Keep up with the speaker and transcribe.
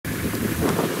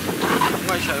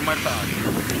sai matar.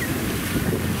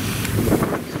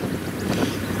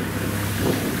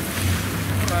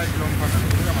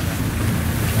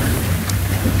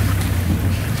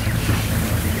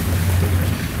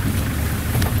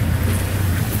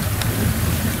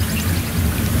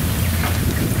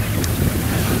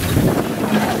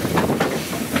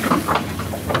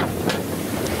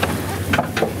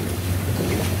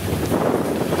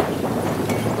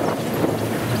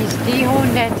 Is die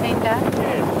hoen net in daar?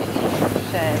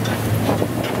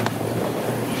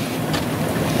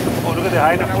 Oh, look at the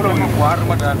hyena following.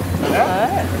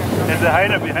 There's a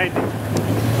hyena behind it.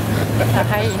 Een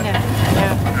hyena. Ja.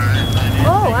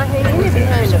 Oh, I hate any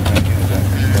behind him.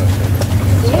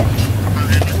 Yeah.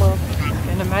 Well,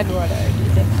 and my daughter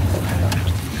did that.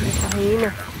 There's a hyena.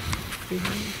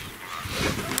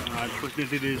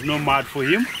 Unfortunately, there is no mud for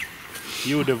him.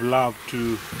 He would have loved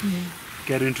to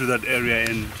get into that area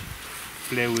and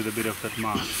play with a bit of that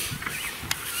mud.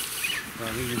 So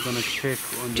I think he's going to check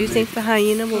on Do you think the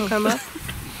hyena will come up?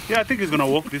 Yeah, I think he's going to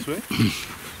walk this way.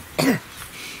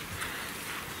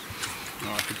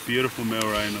 Oh, it's a beautiful male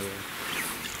rhino there.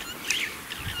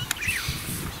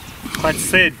 Quite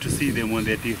sad to see them when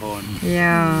they're dehorned.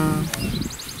 Ja.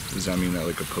 Does that mean that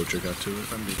like a poacher got to it?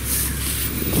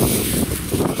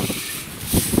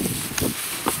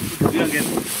 Yeah, again.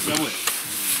 Go away.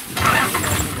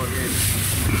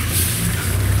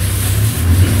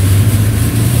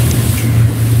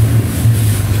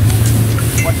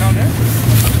 What down there?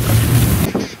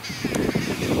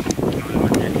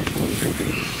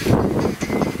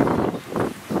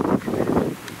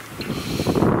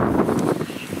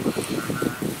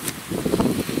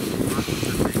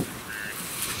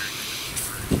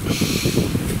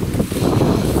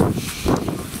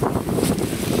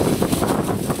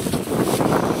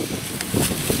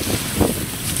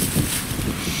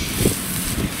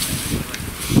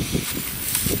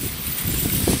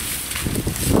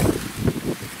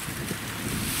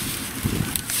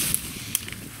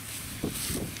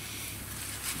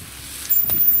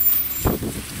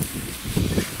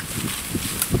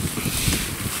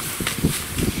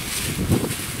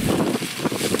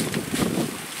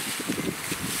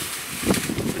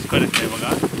 Quite a clever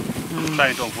guy.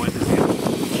 Trying to avoid this here.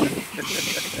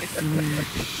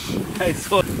 I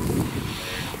saw.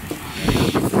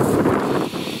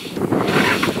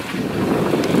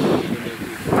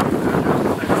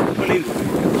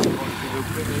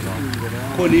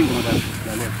 What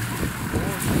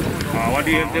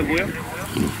do you have there, boy?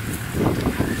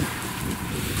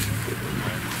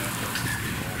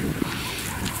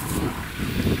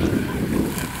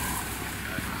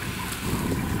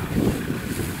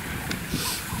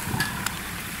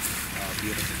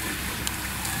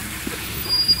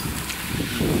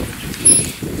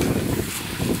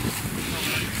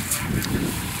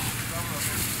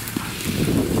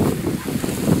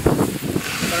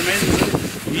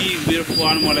 Beautiful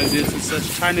animal like this with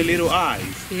such tiny little eyes.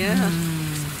 Yeah.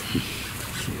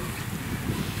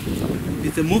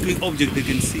 It's a moving object they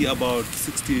can see about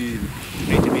 60 to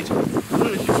 80 meters.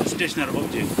 It's a stationary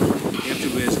object. You have to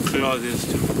be as close as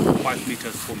to 5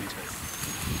 meters, 4 meters.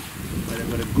 But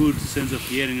they've got a good sense of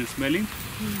hearing and smelling.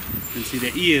 You can see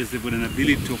their ears, they've got an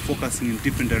ability to focusing in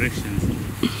different directions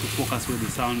to focus where the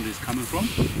sound is coming from.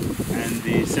 And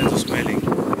the sense of smelling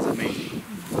is amazing.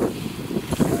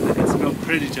 They can smell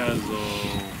predators or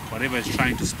whatever is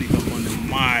trying to sneak up on them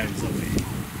miles away.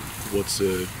 What's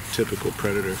a typical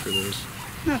predator for those?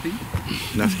 Nothing.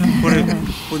 Nothing.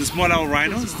 For the smaller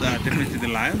rhinos, definitely the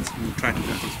lions will try to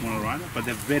catch the smaller rhino, but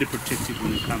they're very protective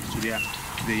when it comes to their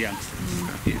youngsters.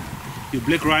 Yeah. Your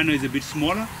black rhino is a bit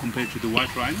smaller compared to the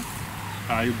white rhino.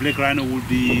 Your black rhino will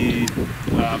be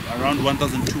around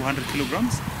 1,200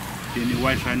 kilograms. Then the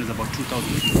white rhino is about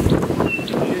 2,000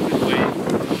 kilograms.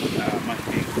 Much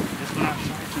bigger.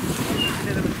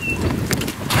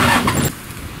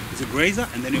 It's a grazer,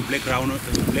 and then your black rhino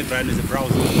is a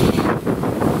browser.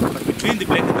 But between the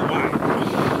black and the white,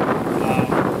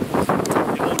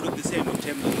 they all look the same in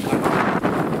terms of the color.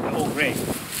 They're all grey.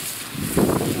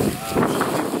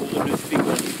 People always think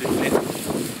that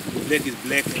the black is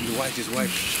black and the white is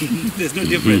white. There's no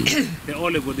difference. They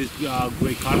all have got this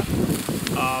grey color.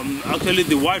 Actually,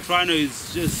 the white rhino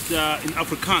is just, in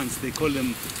Afrikaans, they call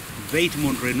them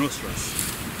Weitmond rhinoceros.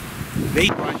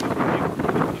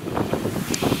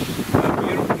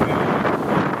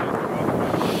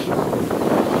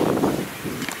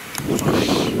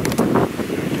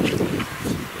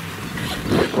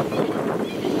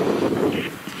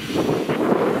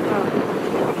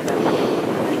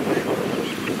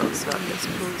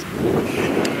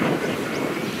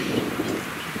 This one is better.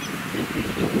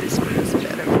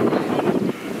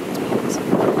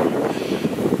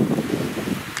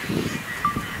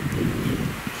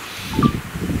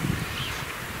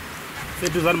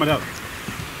 itu zan madam.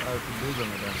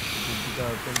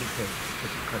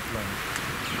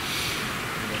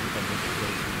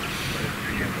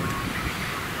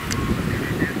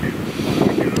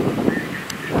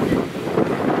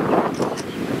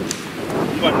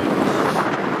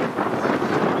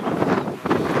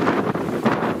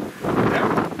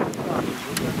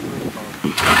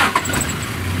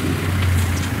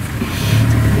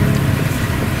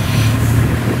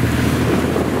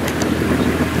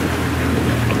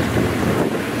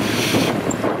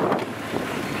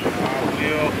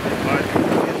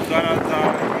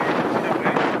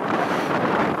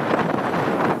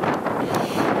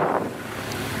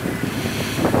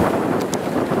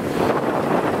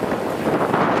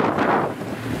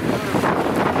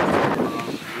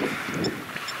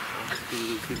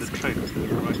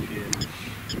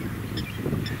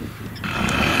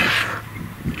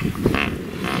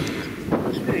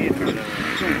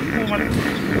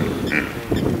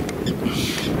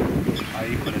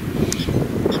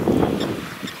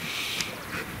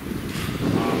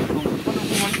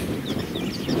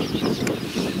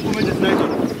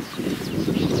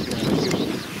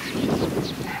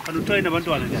 Ina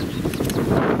bantuan aja.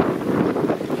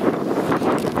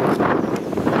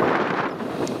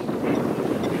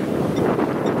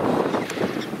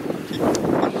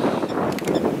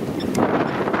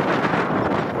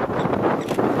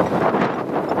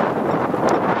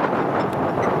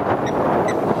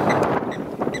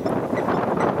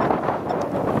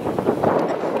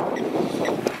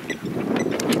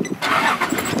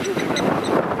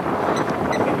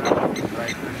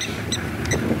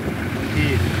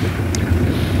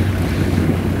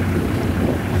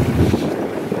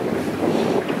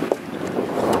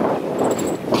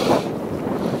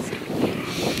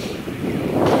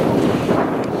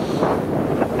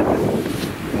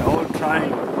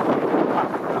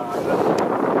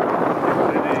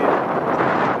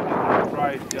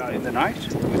 In the night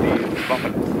with the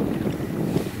buffalo.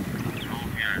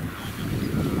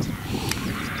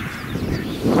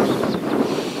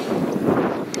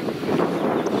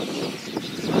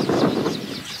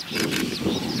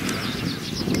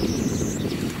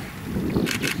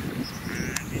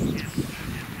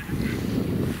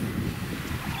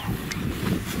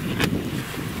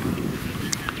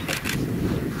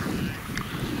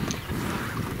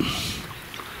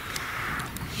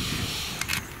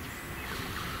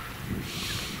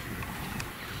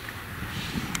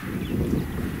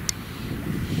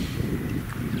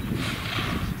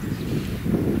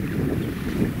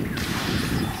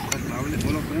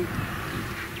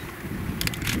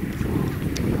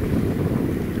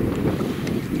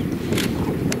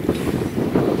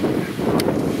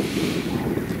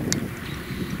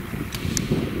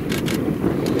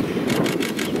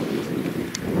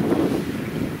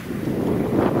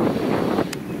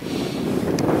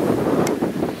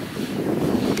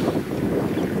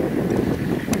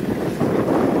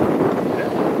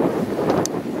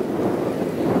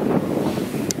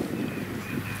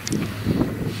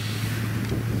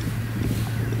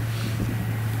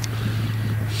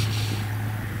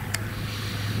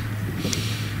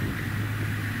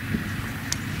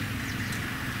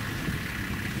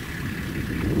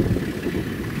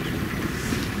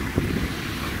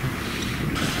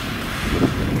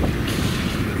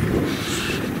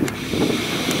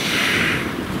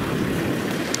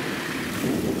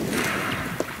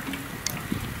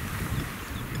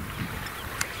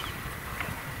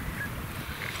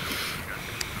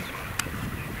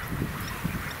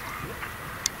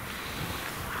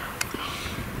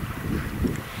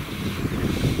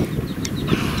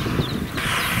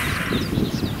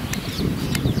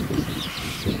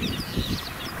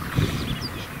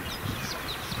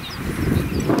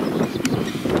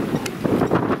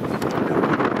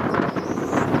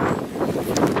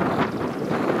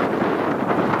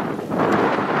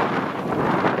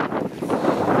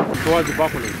 Towards the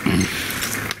buffalo.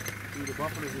 The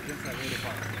buffalo is just like really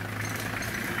far.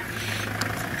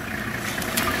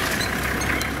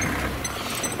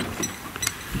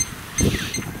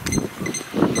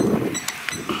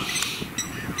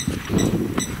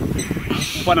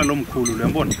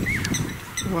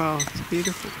 Wow, it's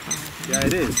beautiful. Yeah,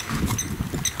 it is.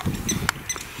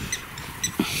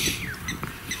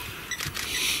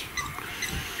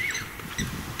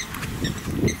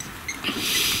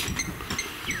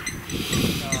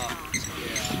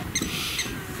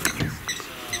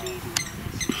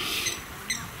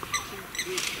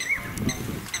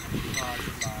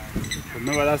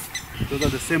 Remember, those are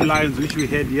the same lions which we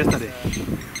had yesterday.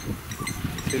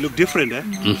 They look different, eh?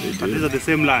 But these are the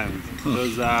same lions.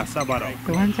 Those are Sabaro.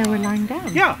 The ones that were lying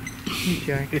down? Yeah. You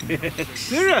joking.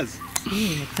 Serious.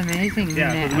 see. It's amazing.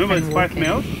 Yeah, when so remember up it's and 5 walking.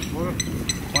 males.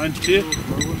 1, 2,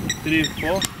 3,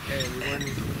 4.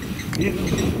 Yeah.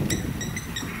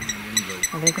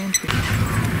 Are they going to?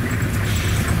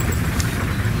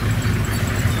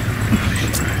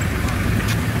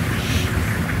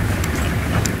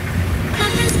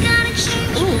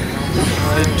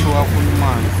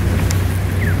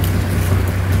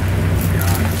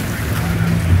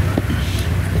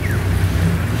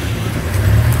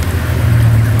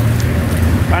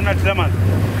 Anak zaman.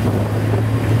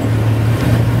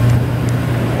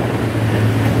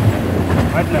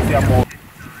 Mati nasi amo.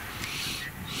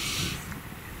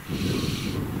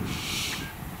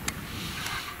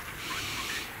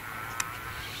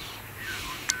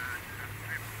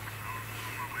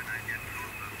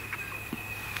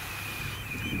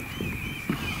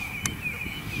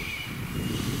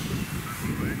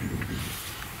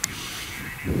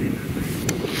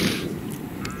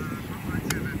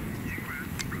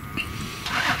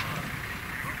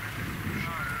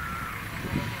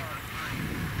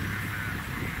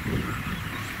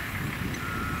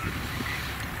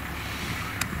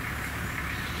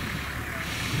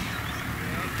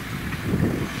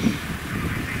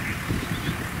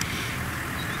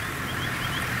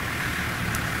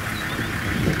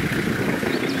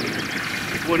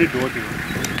 One door to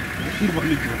one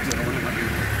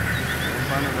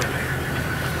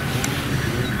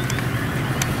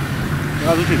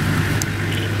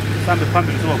Sampai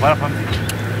pumping semua, barang pumping.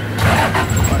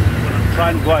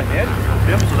 Try and go ahead of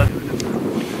them so that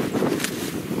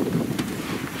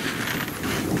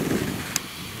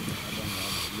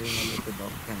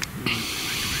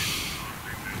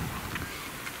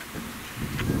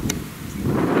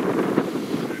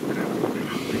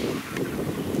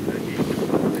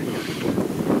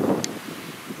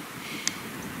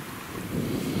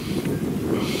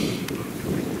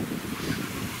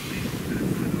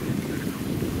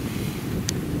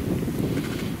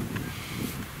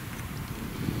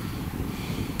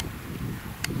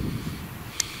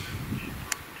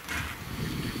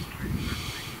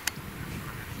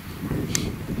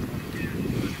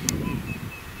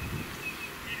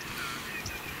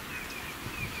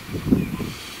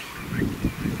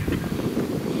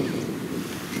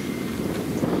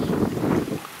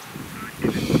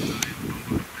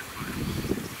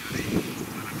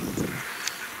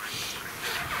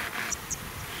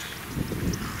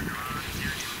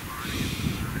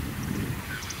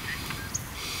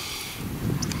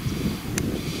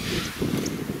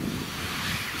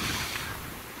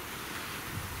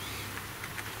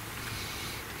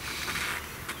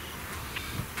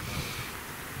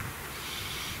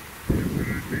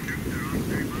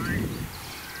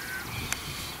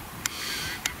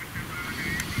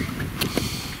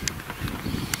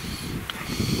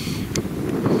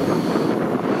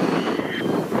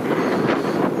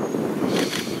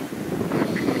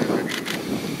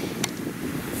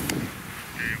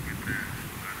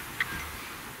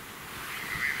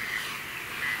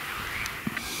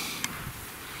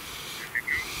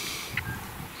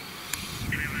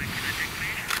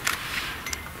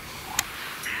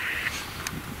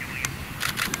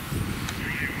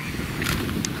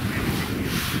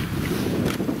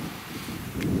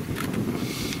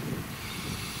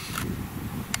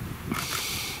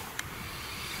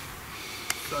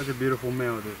such a beautiful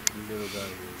male, this little guy here.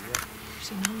 Yeah.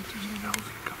 There's an elephant.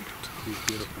 He's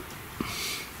beautiful.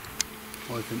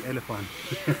 Oh, it's an elephant.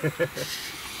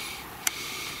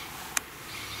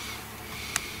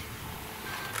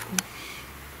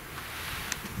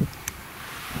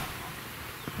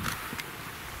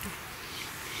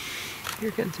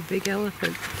 Here comes a big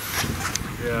elephant.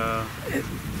 Yeah.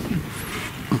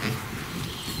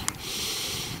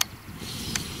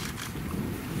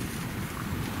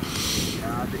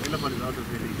 The elephant is also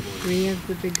really important. 3 of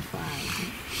the big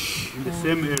 5. In the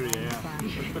same area, yeah. Something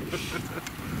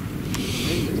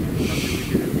we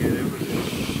didn't get everywhere.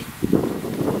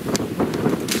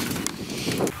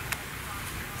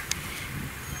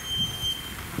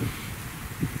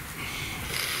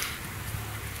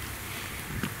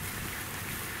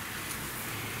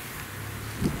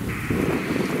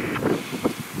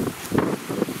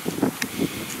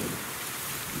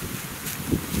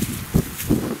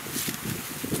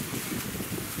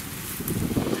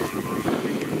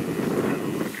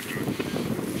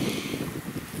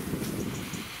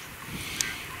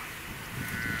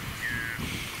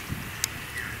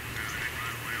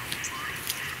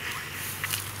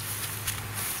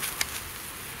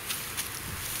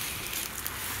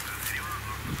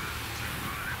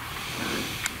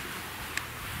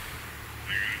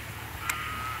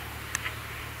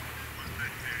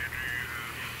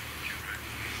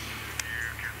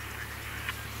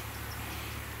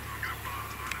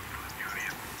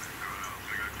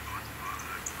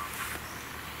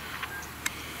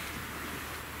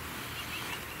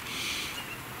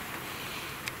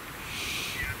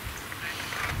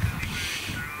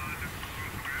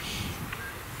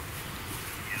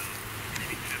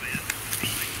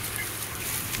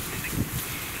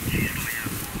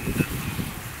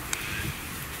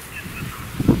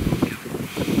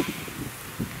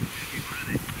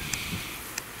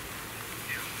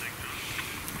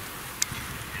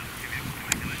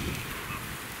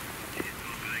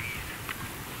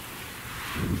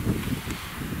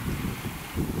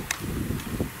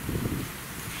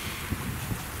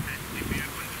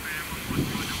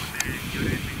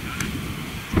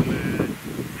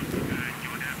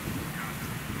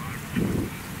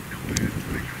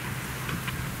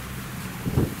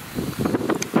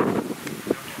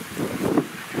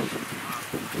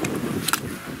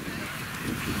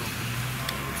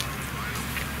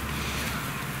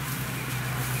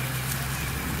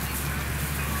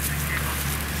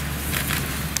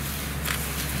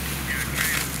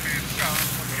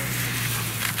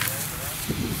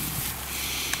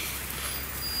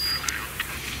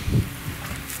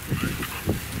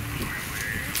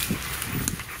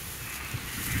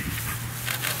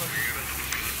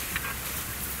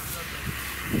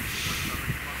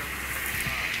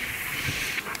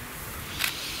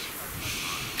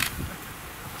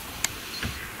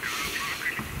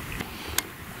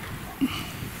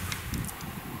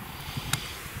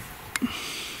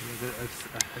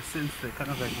 I sense they're kind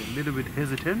of like a little bit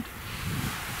hesitant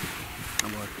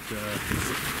about this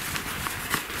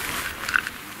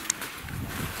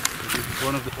is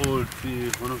one of the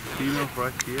one of the females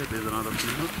right here. There's another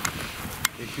female.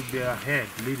 It should be a head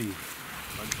leading,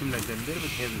 but it seems like they're a little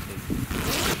bit hesitant.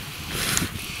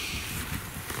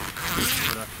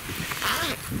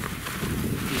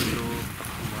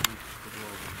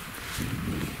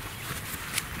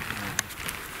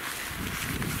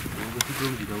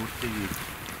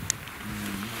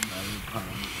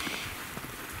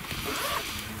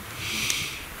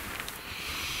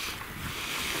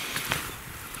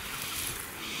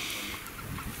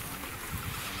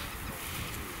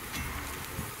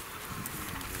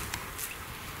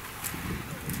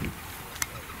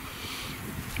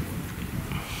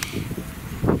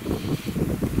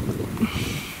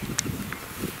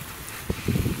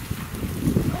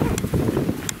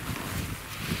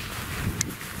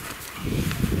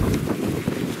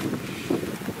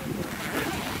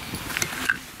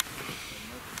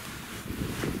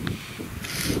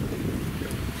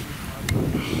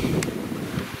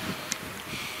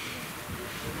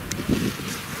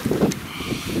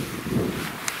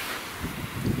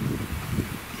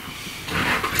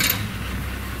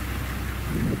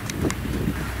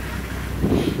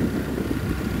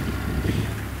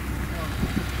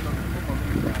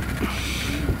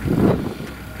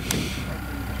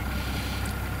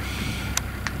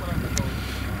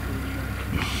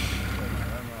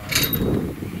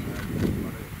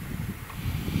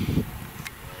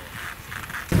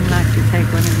 Take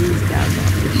one of these guys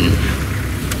off.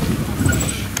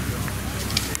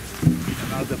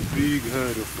 Another big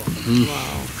herd of buffalo.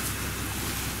 Wow.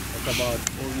 That's about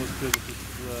almost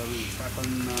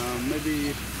maybe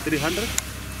 300.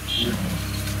 Yeah.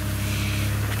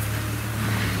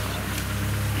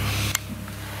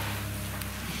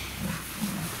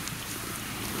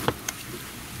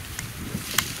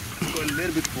 Go a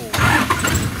little bit forward.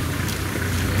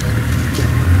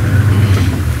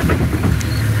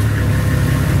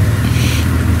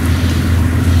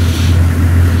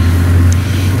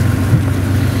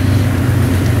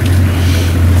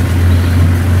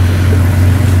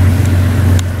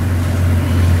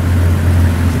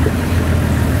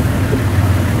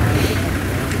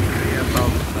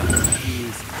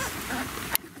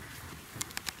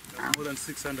 More than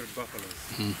 600 buffaloes.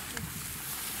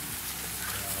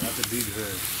 That's a big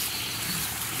herd.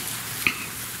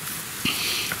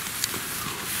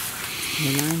 The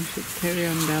line should carry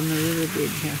on down the river big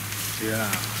here.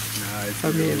 Yeah, no, it's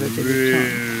Probably a have a bit of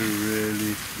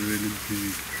really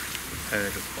big herd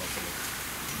of buffalo.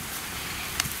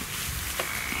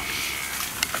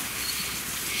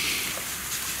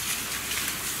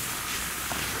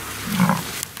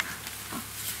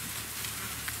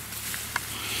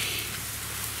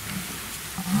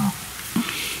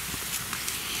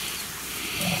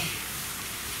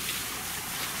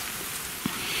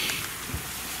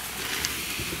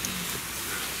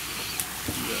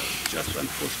 Just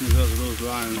unfortunately those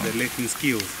lions, they're lacking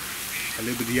skills, a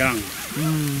little bit young.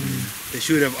 They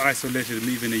should have isolated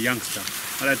me even a youngster.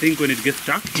 But I think when it gets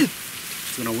dark,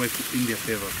 it's going to work in their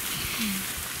favor.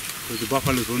 Because the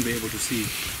buffaloes won't be able to see.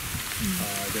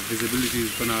 Their visibility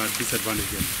is going to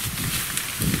disadvantage them.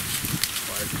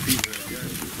 Quite big. Yeah,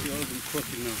 you see all of them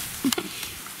crossing now.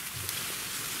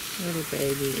 Little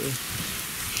baby.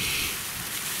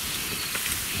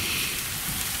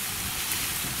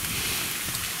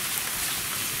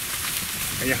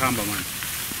 Ayahamba, man.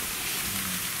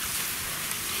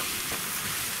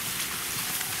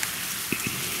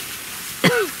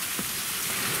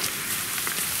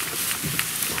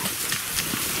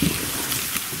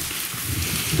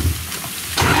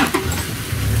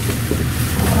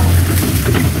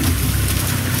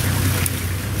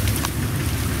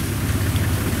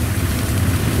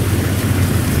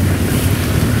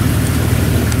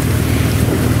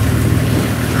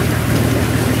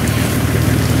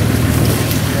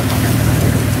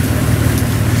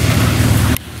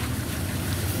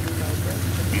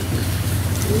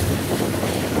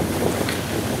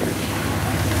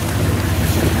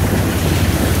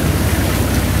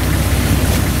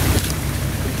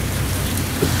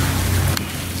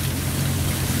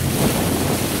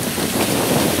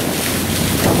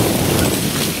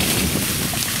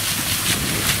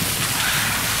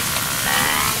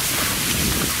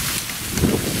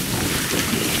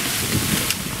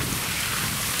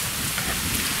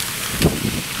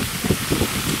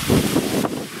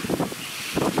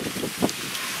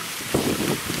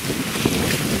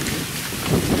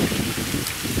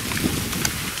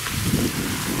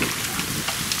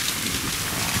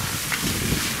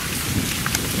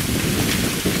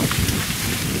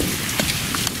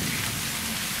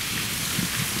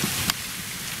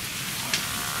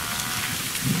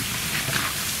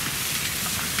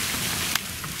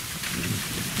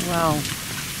 Wow.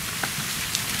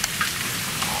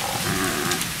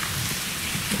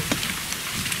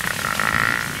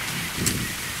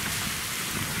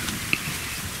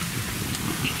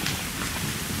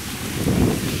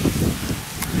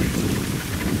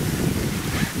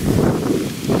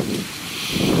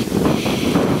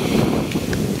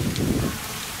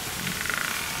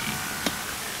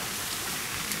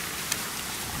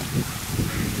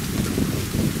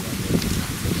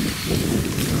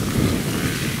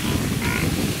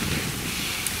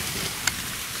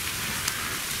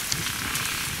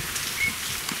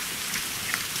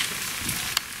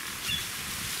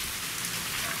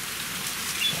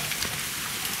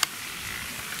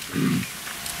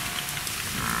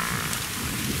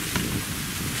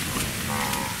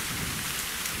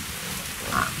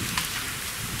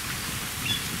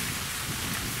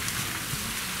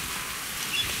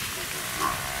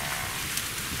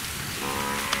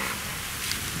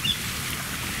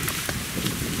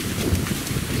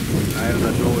 I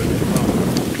don't know where they found.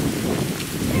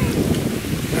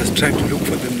 I was trying to look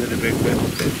for them in the backpack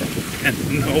and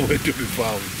nowhere to be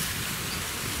found.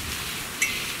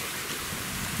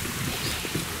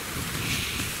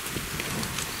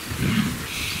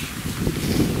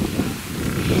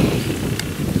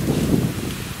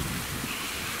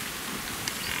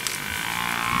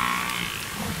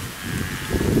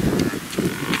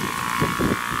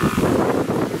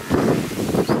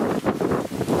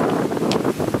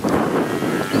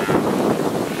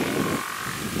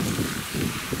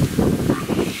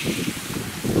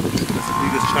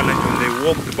 Challenge when they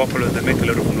walk the buffaloes, they make a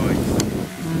lot of noise.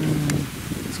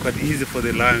 It's quite easy for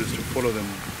the lions to follow them.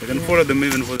 They can follow them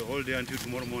even for the whole day until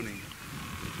tomorrow morning,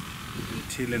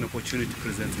 until an opportunity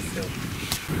presents itself.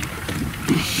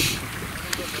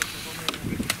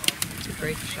 It's a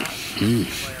great shot.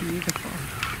 Beautiful.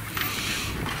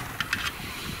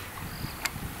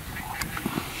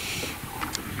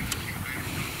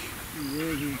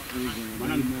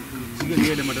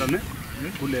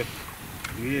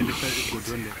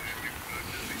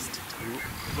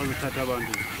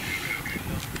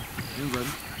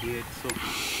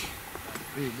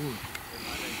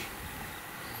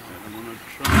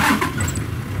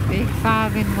 Big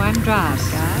 5 in one drop,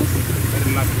 guys.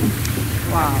 Very lucky.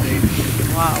 Wow.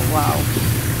 Wow, wow.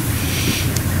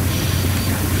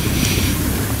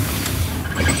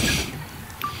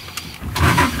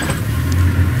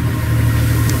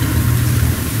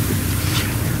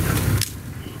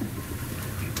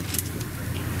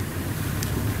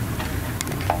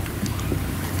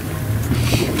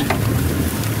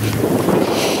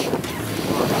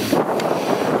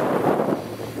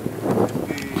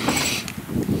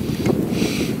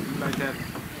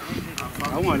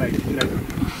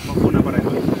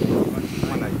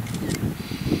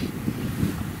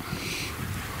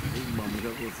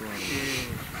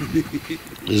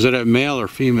 Is it a male or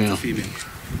female? It's a female.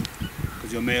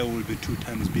 Because your male will be 2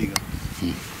 times bigger.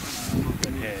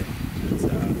 Than her. It's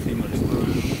a female.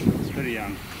 It's very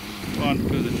young. Around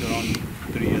closer to around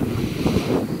 3 years old.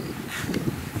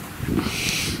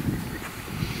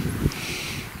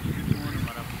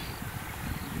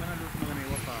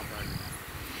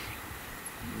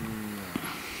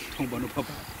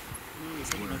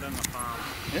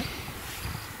 Yeah?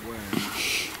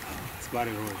 It's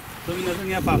very road. So we doesn't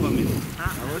have Papa me.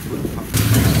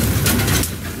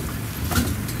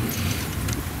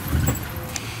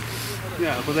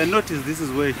 Yeah, because I noticed this is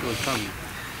where she was coming.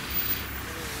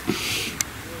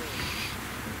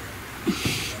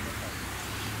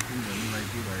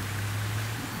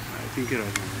 I think you're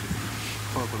right.